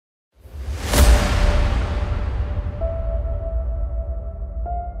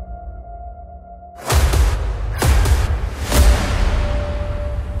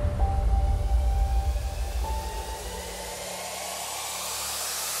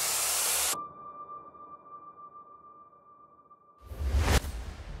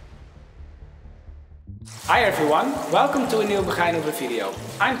Hi everyone, welcome to a new Begijnhoeve video.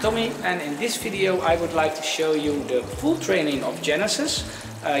 I'm Tommy and in this video I would like to show you the full training of Genesis.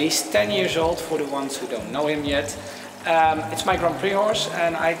 He's 10 years old for the ones who don't know him yet. It's my Grand Prix horse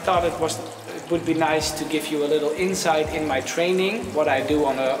and I thought it would be nice to give you a little insight in my training, what I do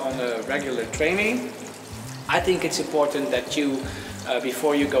on a regular training. I think it's important that you,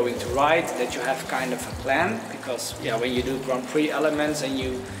 before you're going to ride, that you have kind of a plan, because yeah, when you do Grand Prix elements and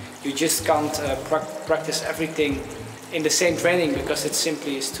you just can't practice everything in the same training because it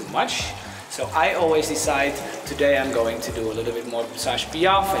simply is too much. So I always decide today I'm going to do a little bit more Dressage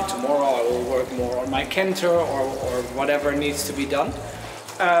Piaffe and tomorrow I will work more on my canter or whatever needs to be done.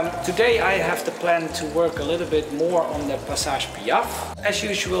 Today I have the plan to work a little bit more on the Dressage Piaffe. As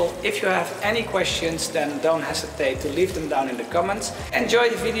usual, if you have any questions, then don't hesitate to leave them down in the comments. Enjoy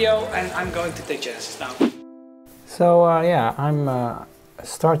the video and I'm going to take Genesis now. So yeah, I'm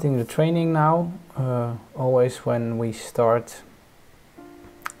starting the training now. Always when we start,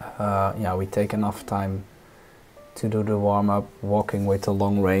 yeah, we take enough time to do the warm-up walking with a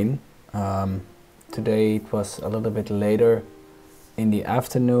long rein. Today it was a little bit later in the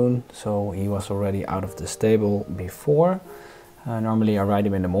afternoon, so he was already out of the stable before. Normally I ride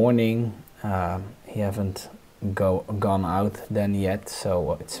him in the morning. He haven't gone out then yet,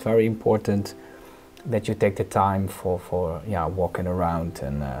 so it's very important that you take the time for yeah, walking around.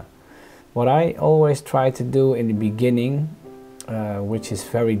 And what I always try to do in the beginning, which is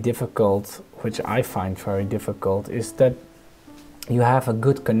very difficult, which I find very difficult, is that you have a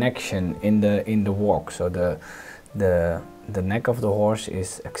good connection in the walk. So the neck of the horse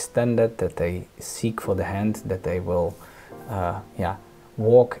is extended, that they seek for the hand, that they will yeah,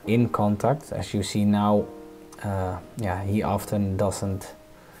 walk in contact. As you see now, yeah, he often doesn't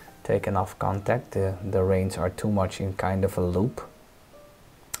take enough contact. The reins are too much in kind of a loop.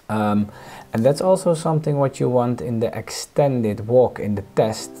 And that's also something what you want in the extended walk in the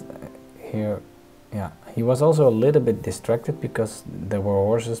test. Here, yeah, he was also a little bit distracted because there were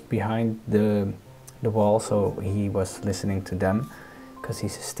horses behind the wall, so he was listening to them. Because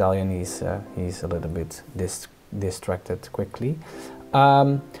he's a stallion, he's a little bit distracted quickly.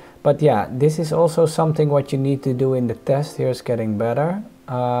 But yeah, this is also something what you need to do in the test. Here's getting better.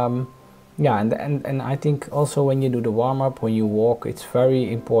 Yeah, and I think also when you do the warm-up, when you walk, it's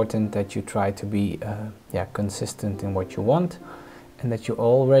very important that you try to be yeah, consistent in what you want, and that you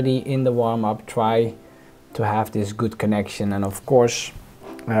already in the warm-up try to have this good connection. And of course,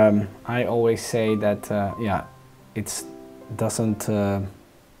 I always say that yeah, it's doesn't yeah,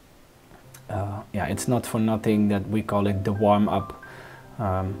 it's not for nothing that we call it the warm-up.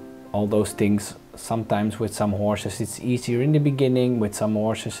 All those things, sometimes with some horses it's easier in the beginning, with some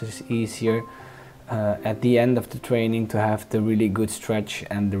horses it's easier at the end of the training to have the really good stretch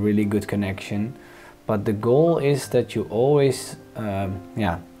and the really good connection. But the goal is that you always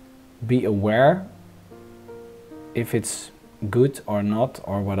yeah, be aware if it's good or not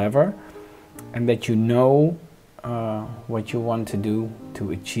or whatever, and that you know what you want to do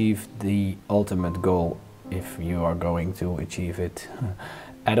to achieve the ultimate goal, if you are going to achieve it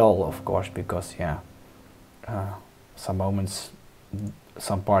at all, of course, because yeah, some moments,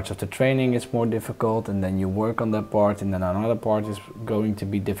 some parts of the training is more difficult, and then you work on that part, and then another part is going to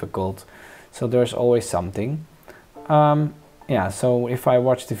be difficult. So there's always something. Yeah, so if I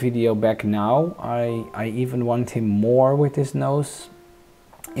watch the video back now, I even want him more with his nose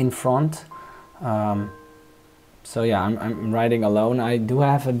in front. So yeah, I'm riding alone. I do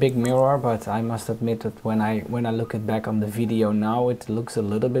have a big mirror, but I must admit that when I look it back on the video now, it looks a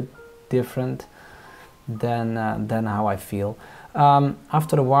little bit different than how I feel.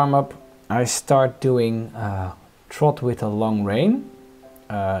 After the warm-up, I start doing trot with a long rein.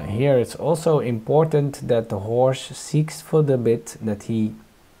 Here it's also important that the horse seeks for the bit, that he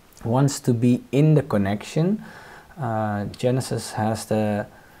wants to be in the connection. Genesis has the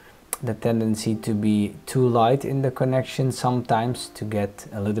tendency to be too light in the connection sometimes, to get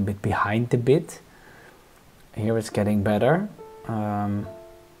a little bit behind the bit. Here it's getting better.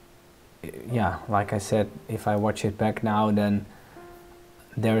 Yeah, like I said, if I watch it back now, then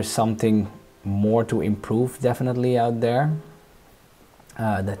there is something more to improve definitely out there.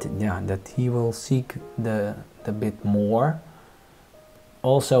 That he will seek the bit more.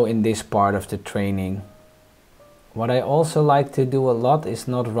 Also in this part of the training. What I also like to do a lot is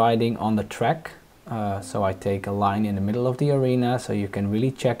not riding on the track. So I take a line in the middle of the arena, so you can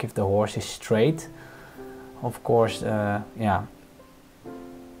really check if the horse is straight. Of course, yeah,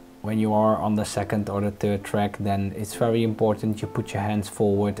 when you are on the second or the third track, then it's very important you put your hands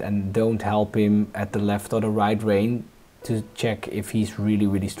forward and don't help him at the left or the right rein. to check if he's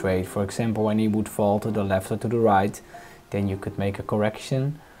really straight. For example, when he would fall to the left or to the right, then you could make a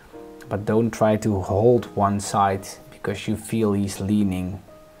correction, but don't try to hold one side because you feel he's leaning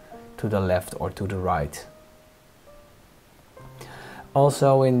to the left or to the right.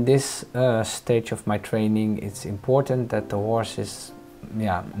 Also, in this stage of my training, it's important that the horse is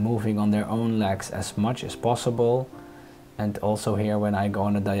moving on their own legs as much as possible. And also here, when I go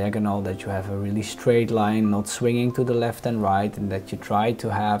on a diagonal, that you have a really straight line, not swinging to the left and right, and that you try to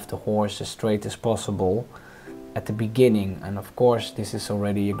have the horse as straight as possible at the beginning. And of course, this is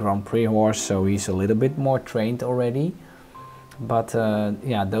already a Grand Prix horse, so he's a little bit more trained already. But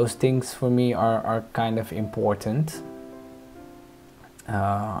yeah, those things for me are kind of important.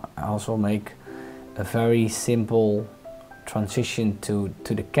 I also make a very simple transition to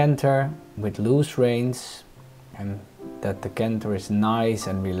the canter with loose reins, and that the canter is nice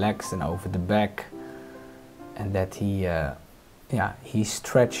and relaxed and over the back, and that he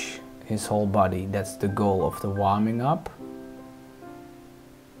stretch his whole body. That's the goal of the warming up.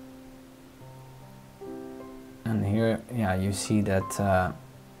 And here, yeah, you see that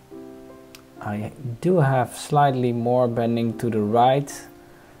I do have slightly more bending to the right,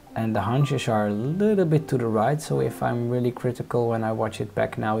 and the hunches are a little bit to the right. So if I'm really critical when I watch it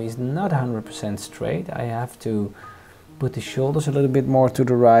back now, he's not 100% straight. I have to put the shoulders a little bit more to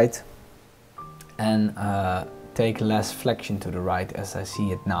the right and take less flexion to the right as I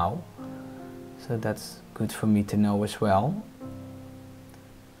see it now. So that's good for me to know as well.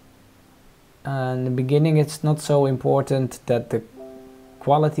 In the beginning, it's not so important that the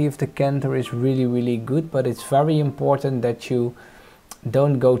quality of the canter is really good, but it's very important that you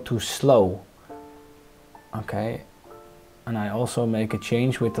don't go too slow. Okay, and I also make a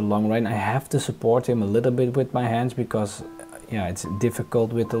change with the long rein. I have to support him a little bit with my hands because yeah, it's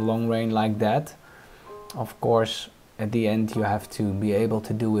difficult with the long rein like that. Of course, at the end you have to be able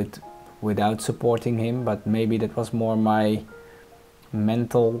to do it without supporting him, but maybe that was more my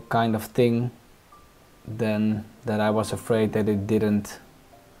mental kind of thing than that I was afraid that it didn't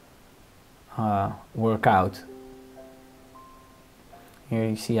work out. Here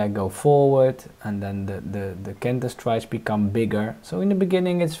you see I go forward, and then the canter strides become bigger. So in the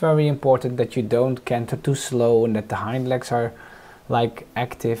beginning it's very important that you don't canter too slow and that the hind legs are like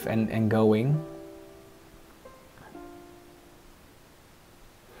active and going.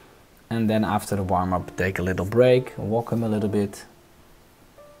 And then after the warm-up, take a little break, walk him a little bit.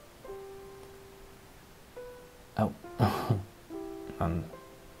 Oh,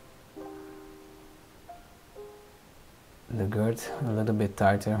 the girth a little bit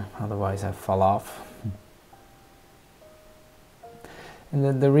tighter, otherwise I fall off.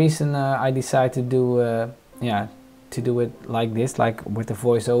 And the reason I decided to do to do it like this, like with the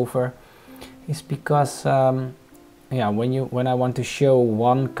voiceover, is because yeah, when I want to show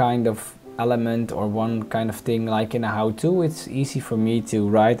one kind of element or one kind of thing, like in a how-to, it's easy for me to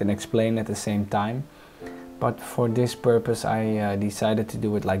write and explain at the same time. But for this purpose I decided to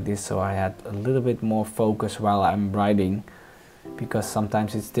do it like this, so I had a little bit more focus while I'm writing, because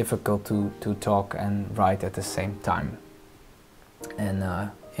sometimes it's difficult to talk and write at the same time. And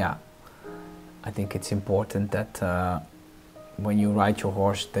yeah, I think it's important that when you ride your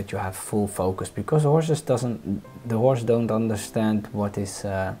horse that you have full focus, because the horse don't understand what is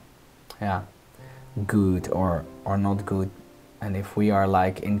yeah, good or not good. And if we are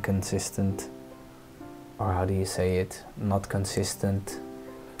like inconsistent, or how do you say it, not consistent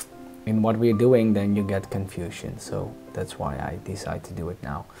in what we're doing, then you get confusion. So that's why I decided to do it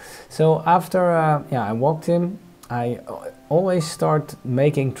now. So after yeah, I walked him, I always start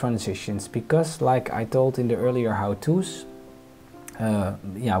making transitions, because like I told in the earlier how-tos,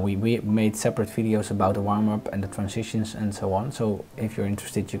 yeah, we made separate videos about the warm-up and the transitions and so on. So if you're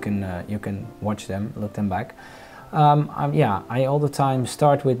interested, you can watch them, look them back. Yeah, I all the time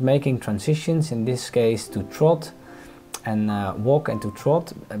start with making transitions, in this case to trot and walk and to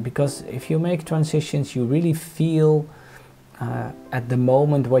trot, because if you make transitions you really feel at the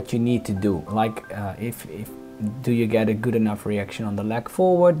moment what you need to do. Like if do you get a good enough reaction on the leg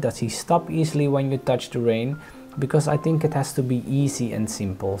forward? Does he stop easily when you touch the rein? Because I think it has to be easy and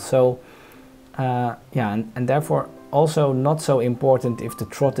simple. So yeah, and therefore also not so important if the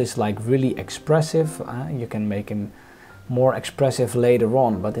trot is like really expressive. You can make him more expressive later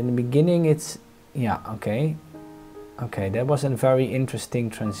on, but in the beginning it's, yeah, okay, that was a very interesting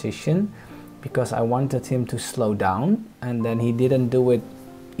transition, because I wanted him to slow down, and then he didn't do it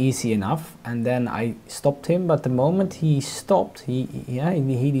easy enough, and then I stopped him. But the moment he stopped, he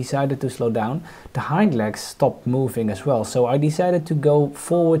decided to slow down, the hind legs stopped moving as well, so I decided to go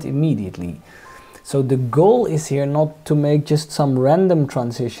forward immediately. So the goal is here not to make just some random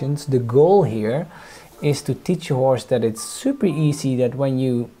transitions. The goal here is to teach a horse that it's super easy, that when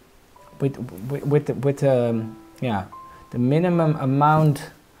you with the minimum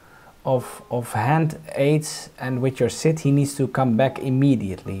amount of hand aids and with your sit, he needs to come back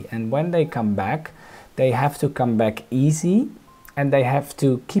immediately. And when they come back, they have to come back easy, and they have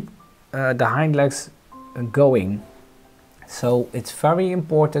to keep the hind legs going. So it's very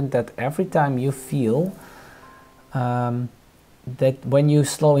important that every time you feel that when you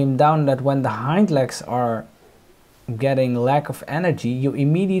slow him down, that when the hind legs are getting lack of energy, you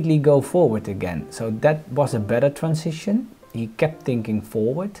immediately go forward again. So that was a better transition. He kept thinking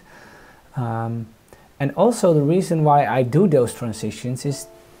forward. And also the reason why I do those transitions is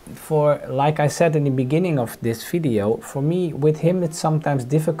for, like I said in the beginning of this video, for me with him it's sometimes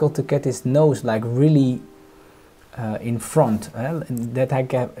difficult to get his nose like really in front, that I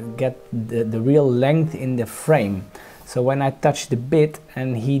get the real length in the frame. So when I touch the bit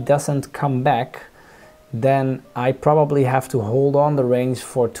and he doesn't come back, then I probably have to hold on the reins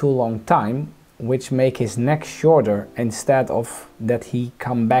for too long time, which make his neck shorter instead of that he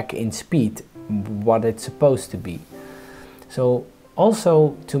come back in speed, what it's supposed to be. So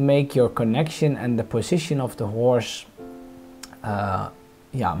also to make your connection and the position of the horse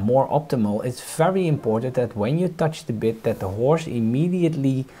more optimal, it's very important that when you touch the bit that the horse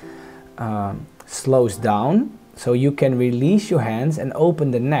immediately slows down, so you can release your hands and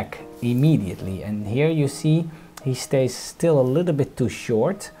open the neck immediately. And here you see he stays still a little bit too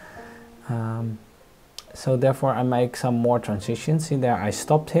short, so therefore I make some more transitions. See there, I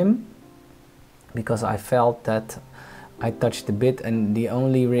stopped him because I felt that I touched the bit and the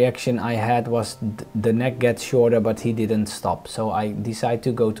only reaction I had was the neck gets shorter, but he didn't stop. So I decide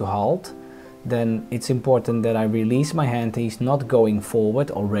to go to halt. Then it's important that I release my hand. He's not going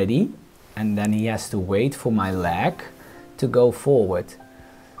forward already, and then he has to wait for my leg to go forward.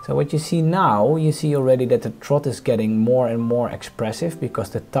 So what you see now, you see already that the trot is getting more and more expressive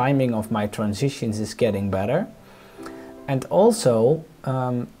because the timing of my transitions is getting better. And also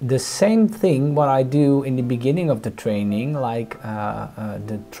the same thing what I do in the beginning of the training, like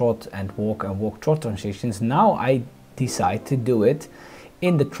the trot and walk trot transitions, now I decide to do it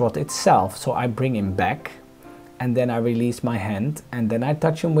in the trot itself. So I bring him back and then I release my hand and then I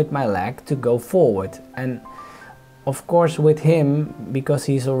touch him with my leg to go forward. And of course with him, because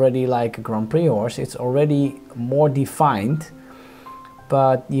he's already like a Grand Prix horse, it's already more defined,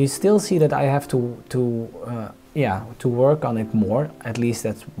 but you still see that I have to work on it more. At least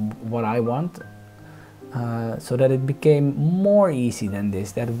that's what I want, so that it became more easy than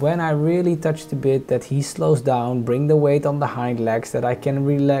this, that when I really touch the bit that he slows down, bring the weight on the hind legs, that I can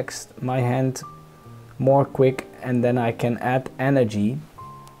relax my hand more quick and then I can add energy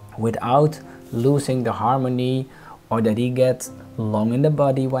without losing the harmony, or that he gets long in the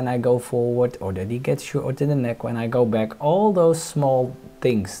body when I go forward, or that he gets short in the neck when I go back. All those small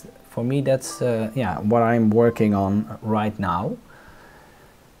things, for me that's what I'm working on right now.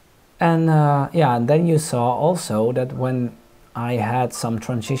 And then you saw also that when I had some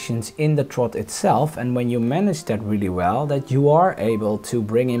transitions in the trot itself, and when you manage that really well, that you are able to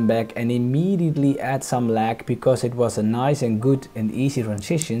bring him back and immediately add some lag because it was a nice and good and easy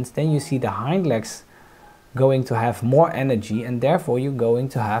transitions, then you see the hind legs going to have more energy and therefore you're going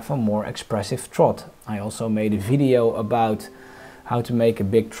to have a more expressive trot. I also made a video about how to make a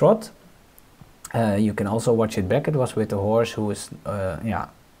big trot. You can also watch it back. It was with a horse who was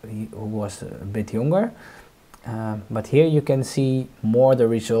who was a bit younger, but here you can see more the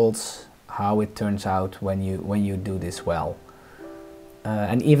results, how it turns out when you do this well.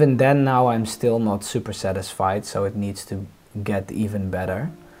 And even then, now I'm still not super satisfied, so it needs to get even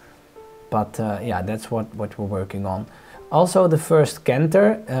better. But that's what we're working on. Also the first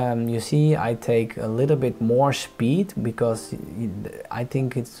canter, you see I take a little bit more speed because I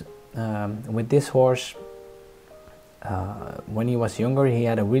think it's with this horse, when he was younger, he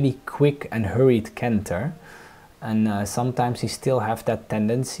had a really quick and hurried canter, and sometimes he still have that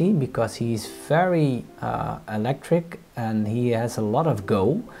tendency because he's very electric and he has a lot of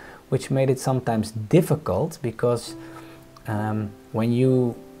go, which made it sometimes difficult because when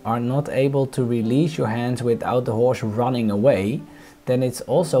you are not able to release your hands without the horse running away, then it's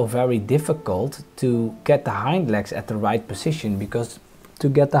also very difficult to get the hind legs at the right position, because to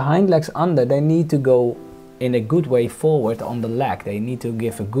get the hind legs under, they need to go in a good way forward on the leg. They need to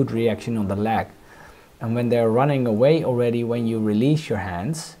give a good reaction on the leg. And when they're running away already, when you release your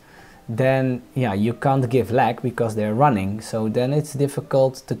hands, then you can't give leg because they're running. So then it's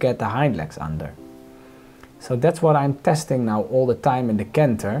difficult to get the hind legs under. So that's what I'm testing now all the time in the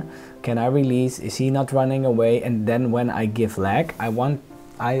canter. Can I release? Is he not running away? And then when I give leg, I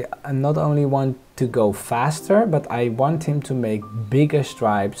not only want to go faster, but I want him to make bigger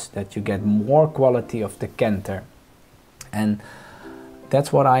stripes, that you get more quality of the canter. And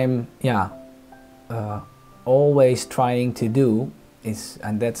that's what I'm always trying to do.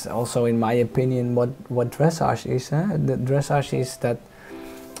 And that's also, in my opinion, what dressage is. The dressage is that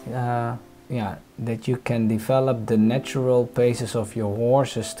that you can develop the natural paces of your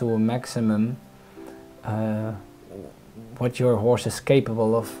horses to a maximum, what your horse is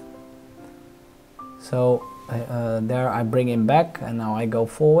capable of. So there I bring him back, and now I go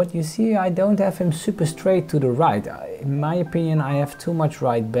forward. You see, I don't have him super straight to the right. In my opinion, I have too much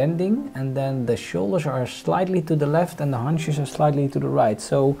right bending, and then the shoulders are slightly to the left and the haunches are slightly to the right.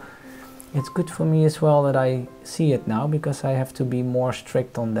 So it's good for me as well that I see it now, because I have to be more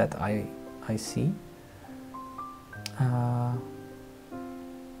strict on that. I see.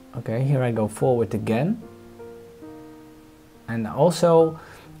 Okay, here I go forward again. And also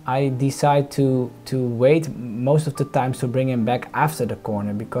I decide to wait most of the times to bring him back after the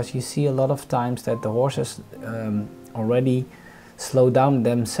corner, because you see a lot of times that the horses already slow down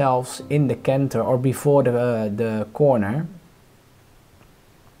themselves in the canter or before the corner.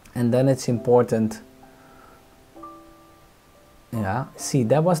 And then it's important. Yeah, see,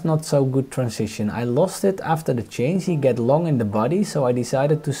 that was not so good transition. I lost it after the change. He get long in the body, so I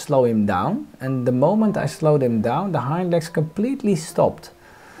decided to slow him down. And the moment I slowed him down, the hind legs completely stopped.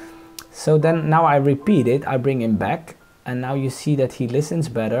 So then now I repeat it, I bring him back, and now you see that he listens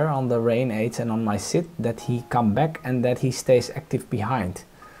better on the rein aids and on my sit, that he come back and that he stays active behind.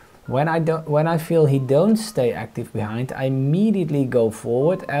 When I feel he don't stay active behind, I immediately go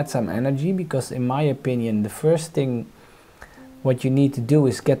forward, add some energy, because in my opinion the first thing what you need to do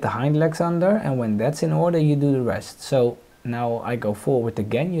is get the hind legs under, and when that's in order you do the rest. So now I go forward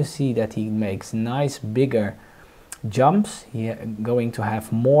again. You see that he makes nice bigger jumps. He's going to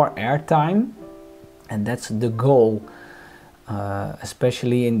have more air time, and that's the goal,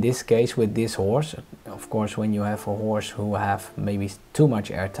 especially in this case with this horse. Of course, when you have a horse who have maybe too much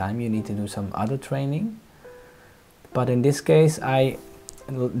air time, you need to do some other training. But in this case I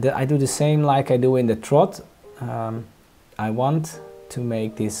do the same like I do in the trot. I want to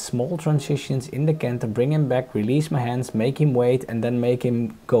make these small transitions in the canter, bring him back, release my hands, make him wait, and then make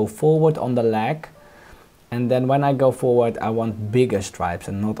him go forward on the leg. And then when I go forward, I want bigger stripes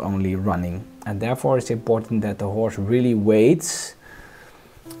and not only running. And therefore it's important that the horse really waits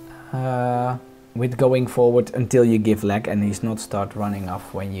with going forward until you give leg, and he's not start running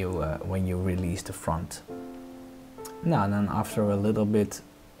off when you release the front. Now then, after a little bit,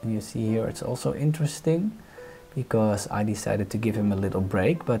 you see here it's also interesting, because I decided to give him a little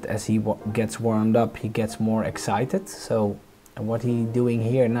break, but as he gets warmed up, he gets more excited. So what he's doing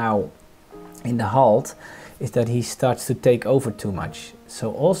here now in the halt is that he starts to take over too much.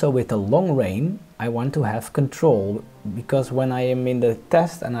 So also with the long rein, I want to have control, because when I am in the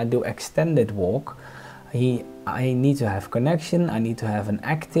test and I do extended walk, I need to have connection, I need to have an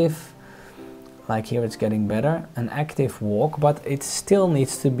active, like here it's getting better, an active walk, but it still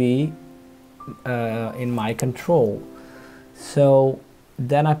needs to be in my control. So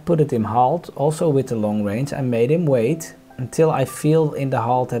then I put it in halt, also with the long reins. I made him wait until I feel in the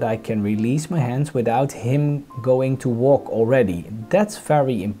halt that I can release my hands without him going to walk already. That's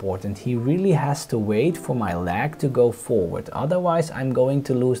very important. He really has to wait for my leg to go forward, otherwise I'm going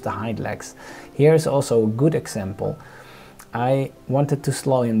to lose the hind legs. Here's also a good example. I wanted to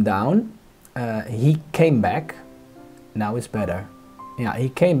slow him down. He came back. Now it's better. Yeah, he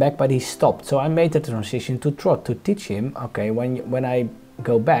came back, but he stopped. So I made the transition to trot to teach him, okay, when I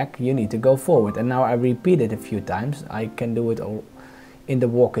go back, you need to go forward. And now I repeat it a few times. I can do it all in the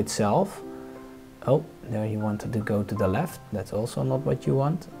walk itself. Oh, there he wanted to go to the left. That's also not what you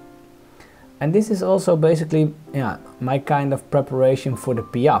want. And this is also basically, yeah, my kind of preparation for the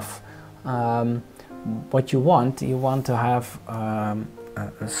piaffe. What you want to have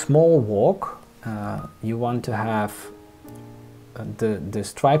a small walk. You want to have the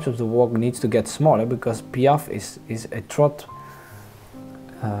stripes of the walk needs to get smaller, because piaffe is a trot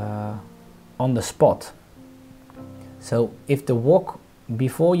on the spot. So if the walk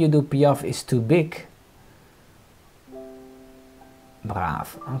before you do piaffe is too big,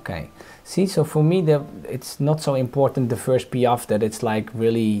 braaf, okay. See, so for me it's not so important the first piaffe that it's like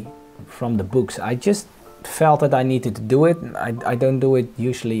really from the books. I just felt that I needed to do it. I don't do it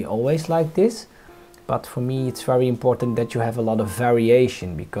usually always like this. But for me it's very important that you have a lot of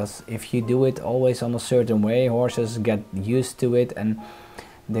variation, because if you do it always on a certain way, horses get used to it and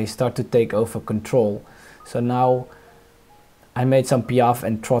they start to take over control. So now I made some piaffe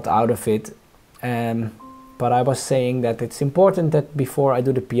and trot out of it. But I was saying that it's important that before I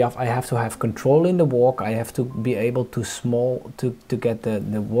do the piaffe, I have to have control in the walk. I have to be able to get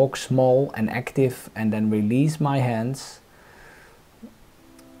the walk small and active, and then release my hands.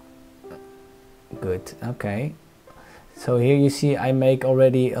 Good, okay. So here you see I make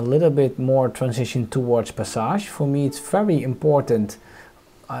already a little bit more transition towards passage. For me it's very important.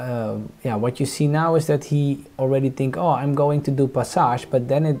 Yeah, what you see now is that he already think, oh, I'm going to do passage, but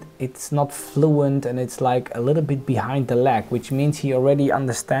then it's not fluent and it's like a little bit behind the leg, which means he already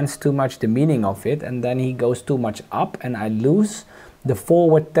understands too much the meaning of it, and then he goes too much up and I lose the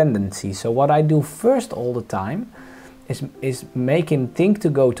forward tendency. So what I do first all the time is make him think to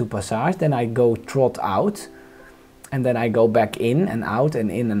go to passage, then I go trot out, and then I go back in and out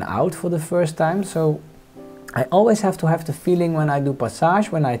and in and out for the first time. So I always have to have the feeling when I do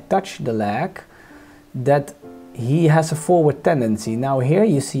passage, when I touch the leg, that he has a forward tendency. Now here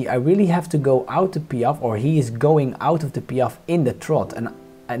you see I really have to go out the piaffe, or he is going out of the piaffe in the trot,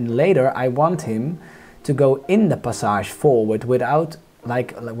 and later I want him to go in the passage forward without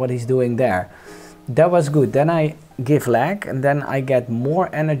like what he's doing there. That was good. Then I give leg, and then I get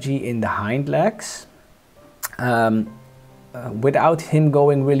more energy in the hind legs without him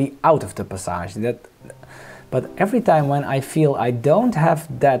going really out of the passage. But every time when I feel I don't have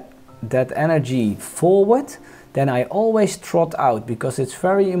that energy forward, then I always trot out, because it's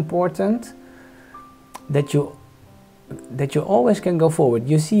very important that you always can go forward.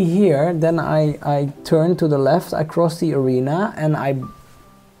 You see here, then I turn to the left, I cross the arena, and I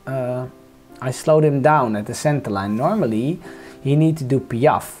slowed him down at the center line. Normally he needs to do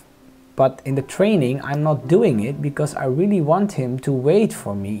piaffe, but in the training I'm not doing it because I really want him to wait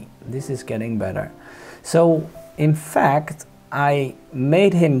for me. This is getting better. So in fact I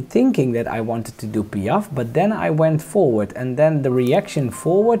made him thinking that I wanted to do piaffe, but then I went forward, and then the reaction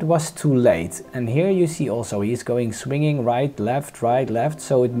forward was too late. And here you see also he's going swinging right, left,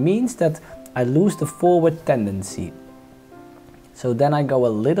 so it means that I lose the forward tendency. So then I go a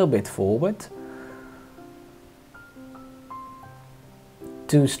little bit forward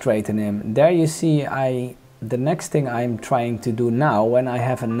to straighten him. There you see the next thing I'm trying to do now, when I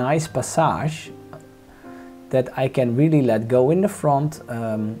have a nice passage, that I can really let go in the front.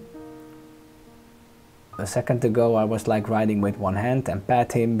 A second ago I was like riding with one hand and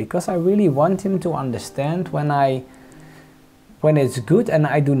pat him, because I really want him to understand when it's good and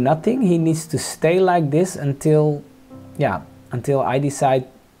I do nothing, he needs to stay like this until I decide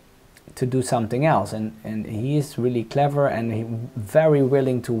to do something else. And he is really clever and very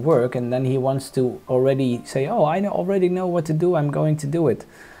willing to work, and then he wants to already say, oh, I already know what to do, I'm going to do it.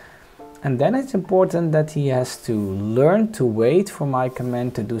 And then it's important that he has to learn to wait for my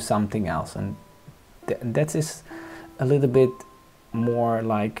command to do something else. And that is a little bit more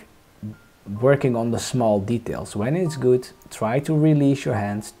like working on the small details. When it's good, try to release your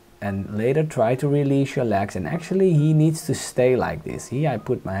hands, and later try to release your legs. And actually he needs to stay like this. Here I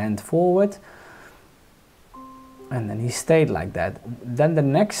put my hand forward, and then he stayed like that. Then the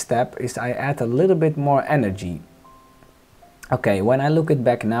next step is I add a little bit more energy. Okay, when I look it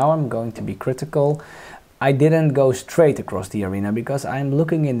back now, I'm going to be critical. I didn't go straight across the arena because I'm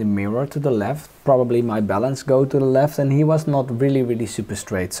looking in the mirror to the left. Probably my balance go to the left, and he was not really super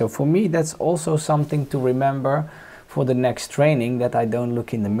straight. So for me that's also something to remember for the next training, that I don't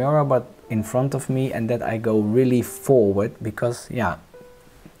look in the mirror but in front of me, and that I go really forward, because yeah,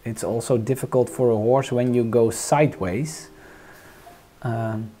 it's also difficult for a horse when you go sideways.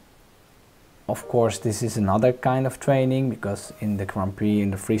 Of course, this is another kind of training, because in the Grand Prix,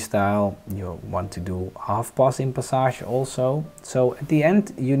 in the freestyle, you want to do half pass in passage also. So at the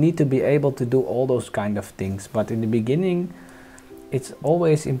end, you need to be able to do all those kind of things. But in the beginning, it's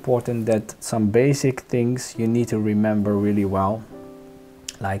always important that some basic things you need to remember really well.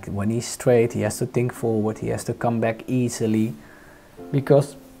 Like when he's straight, he has to think forward, he has to come back easily,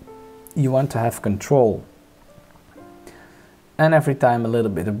 because you want to have control. And every time a little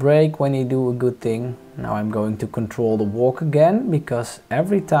bit of break when you do a good thing. Now I'm going to control the walk again, because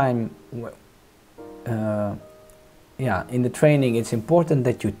every time in the training it's important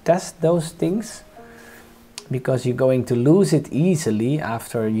that you test those things, because you're going to lose it easily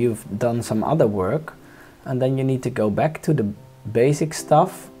after you've done some other work, and then you need to go back to the basic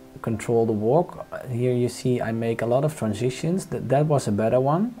stuff, control the walk. Here you see I make a lot of transitions. That was a better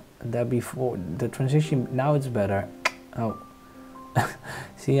one. That before the transition, now it's better. Oh.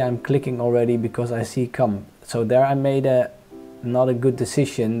 See, I'm clicking already because I see come. So there I made not a good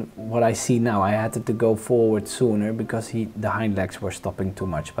decision. What I see now, I had to go forward sooner because the hind legs were stopping too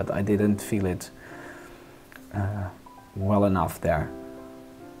much, but I didn't feel it. well enough there.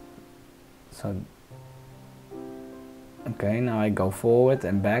 So okay, now I go forward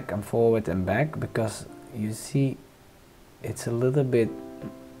and back and forward and back, because you see it's a little bit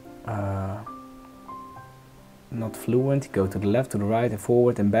not fluent. Go to the left, to the right, and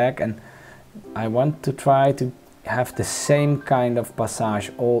forward and back, and I want to try to have the same kind of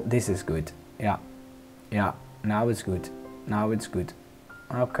passage. All this is good. Yeah, yeah, now it's good. Now it's good.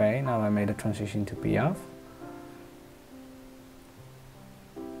 Okay, now I made a transition to Piaffe.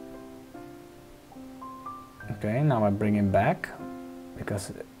 Okay, now I bring him back,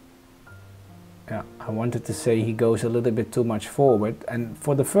 because yeah, I wanted to say he goes a little bit too much forward. And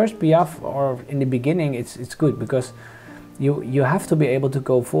for the first Piaffe, or in the beginning, it's good, because you have to be able to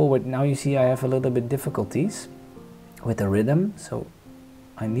go forward. Now you see I have a little bit difficulties with the rhythm, so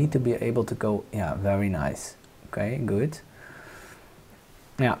I need to be able to go. Yeah, very nice. Okay, good.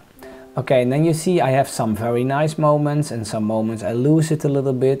 Yeah. Okay, and then you see I have some very nice moments, and some moments I lose it a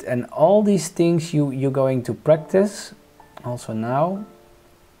little bit, and all these things you're going to practice. Also now,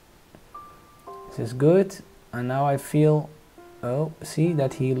 this is good, and now I feel, oh, see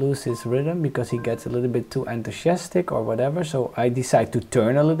that he loses rhythm because he gets a little bit too enthusiastic or whatever, so I decide to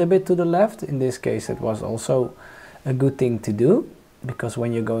turn a little bit to the left. In this case it was also a good thing to do, because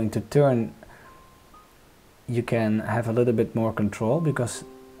when you're going to turn you can have a little bit more control, because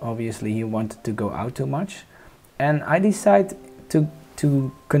obviously he wanted to go out too much. And I decide to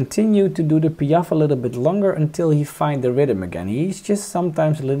continue to do the Piaffe a little bit longer until he finds the rhythm again. He's just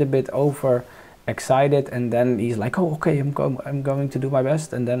sometimes a little bit over excited, and then he's like, oh okay, I'm going to do my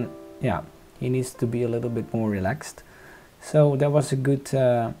best, and then yeah, he needs to be a little bit more relaxed. So that was a good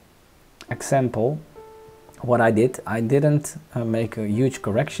example. What I didn't make a huge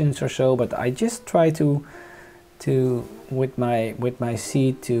corrections or so, but I just try to with my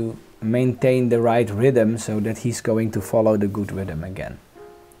seat to maintain the right rhythm, so that he's going to follow the good rhythm again.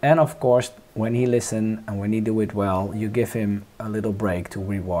 And of course, when he listens and when he do it well, you give him a little break to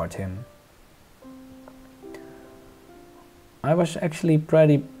reward him. I was actually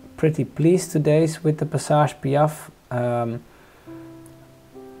pretty pleased today with the Passage Piaffe, and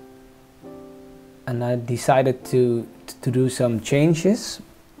I decided to do some changes.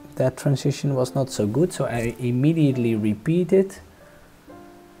 That transition was not so good, so I immediately repeat it,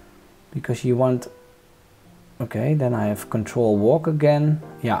 because you want, okay, then I have control walk again,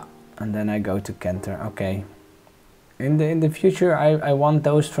 yeah, and then I go to canter. Okay, in the future I want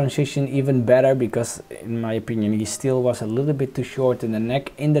those transition even better, because in my opinion he still was a little bit too short in the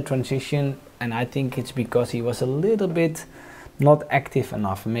neck in the transition, and I think it's because he was a little bit not active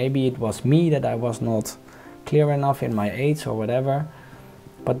enough. Maybe it was me that I was not clear enough in my aids or whatever.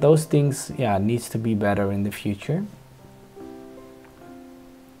 But those things, yeah, needs to be better in the future.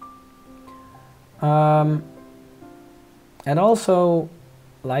 And also,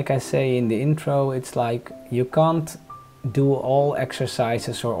 like I say in the intro, it's like you can't do all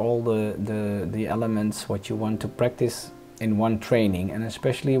exercises or all the elements what you want to practice in one training. And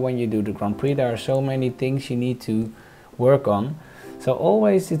especially when you do the Grand Prix, there are so many things you need to work on. So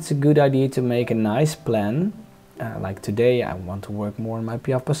always it's a good idea to make a nice plan. Like today I want to work more on my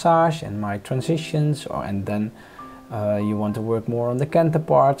Piaffe Passage and my transitions, and then you want to work more on the canter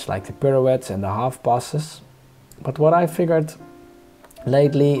parts, like the pirouettes and the half passes. But what I figured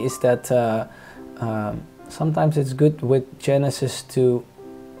lately is that sometimes it's good with Genesis to,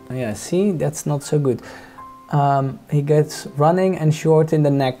 yeah, see, that's not so good. He gets running and short in the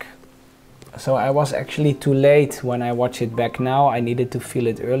neck. So I was actually too late when I watch it back now. I needed to feel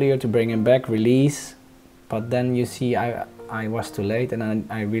it earlier to bring him back, release. But then you see I was too late, and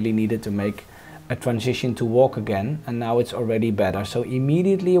I really needed to make a transition to walk again, and now it's already better. So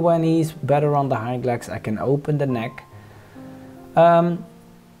immediately when he's better on the hind legs, I can open the neck.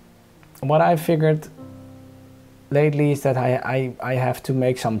 What I figured lately is that I have to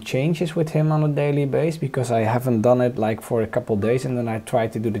make some changes with him on a daily basis, because I haven't done it like for a couple of days, and then I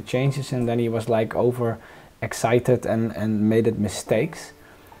tried to do the changes, and then he was like over excited and made it mistakes.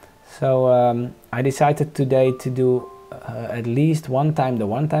 So I decided today to do at least one time the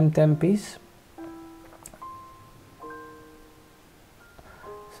one-time tempies.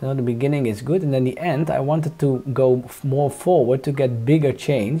 So the beginning is good, and then the end I wanted to go more forward to get bigger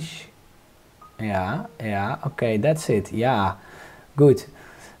change. Yeah, okay, that's it. Yeah, good.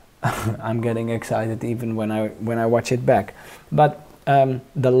 I'm getting excited even when I watch it back. But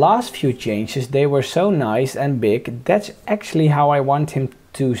the last few changes, they were so nice and big. That's actually how I want him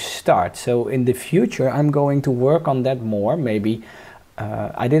to start. So in the future I'm going to work on that more. Maybe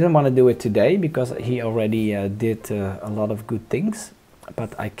I didn't want to do it today because he already did a lot of good things,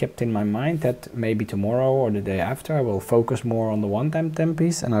 but I kept in my mind that maybe tomorrow or the day after I will focus more on the one-time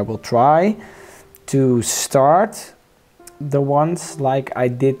tempies, and I will try to start the ones like I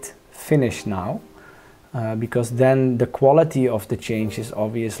did finish now, because then the quality of the changes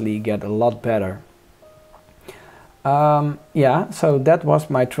obviously get a lot better. Yeah, so that was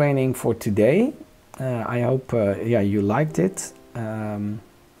my training for today. I hope yeah, you liked it.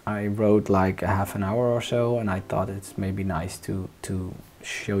 I rode like a half an hour or so, and I thought it's maybe nice to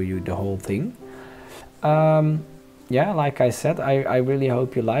show you the whole thing. Yeah, like I said, I really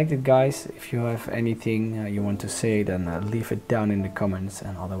hope you liked it, guys. If you have anything you want to say, then leave it down in the comments,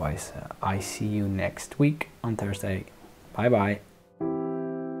 and otherwise I see you next week on Thursday. Bye bye.